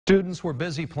Students were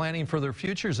busy planning for their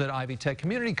futures at Ivy Tech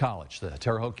Community College. The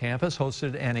Terre Haute campus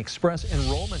hosted an Express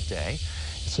Enrollment Day.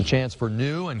 It's a chance for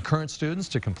new and current students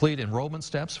to complete enrollment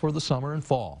steps for the summer and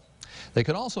fall. They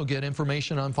could also get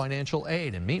information on financial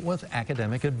aid and meet with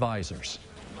academic advisors.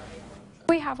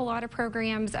 We have a lot of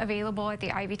programs available at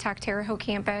the Ivy Tech Terre Haute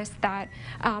campus that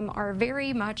are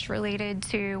very much related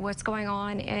to what's going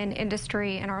on in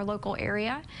industry in our local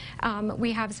area.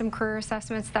 We have some career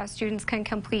assessments that students can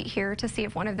complete here to see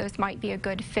if one of those might be a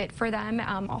good fit for them.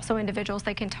 Also individuals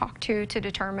they can talk to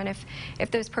determine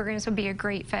if those programs would be a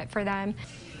great fit for them.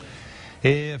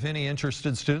 If any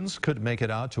interested students could make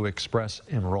it out to Express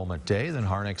Enrollment Day, then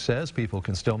Harnack says people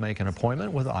can still make an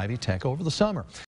appointment with Ivy Tech over the summer.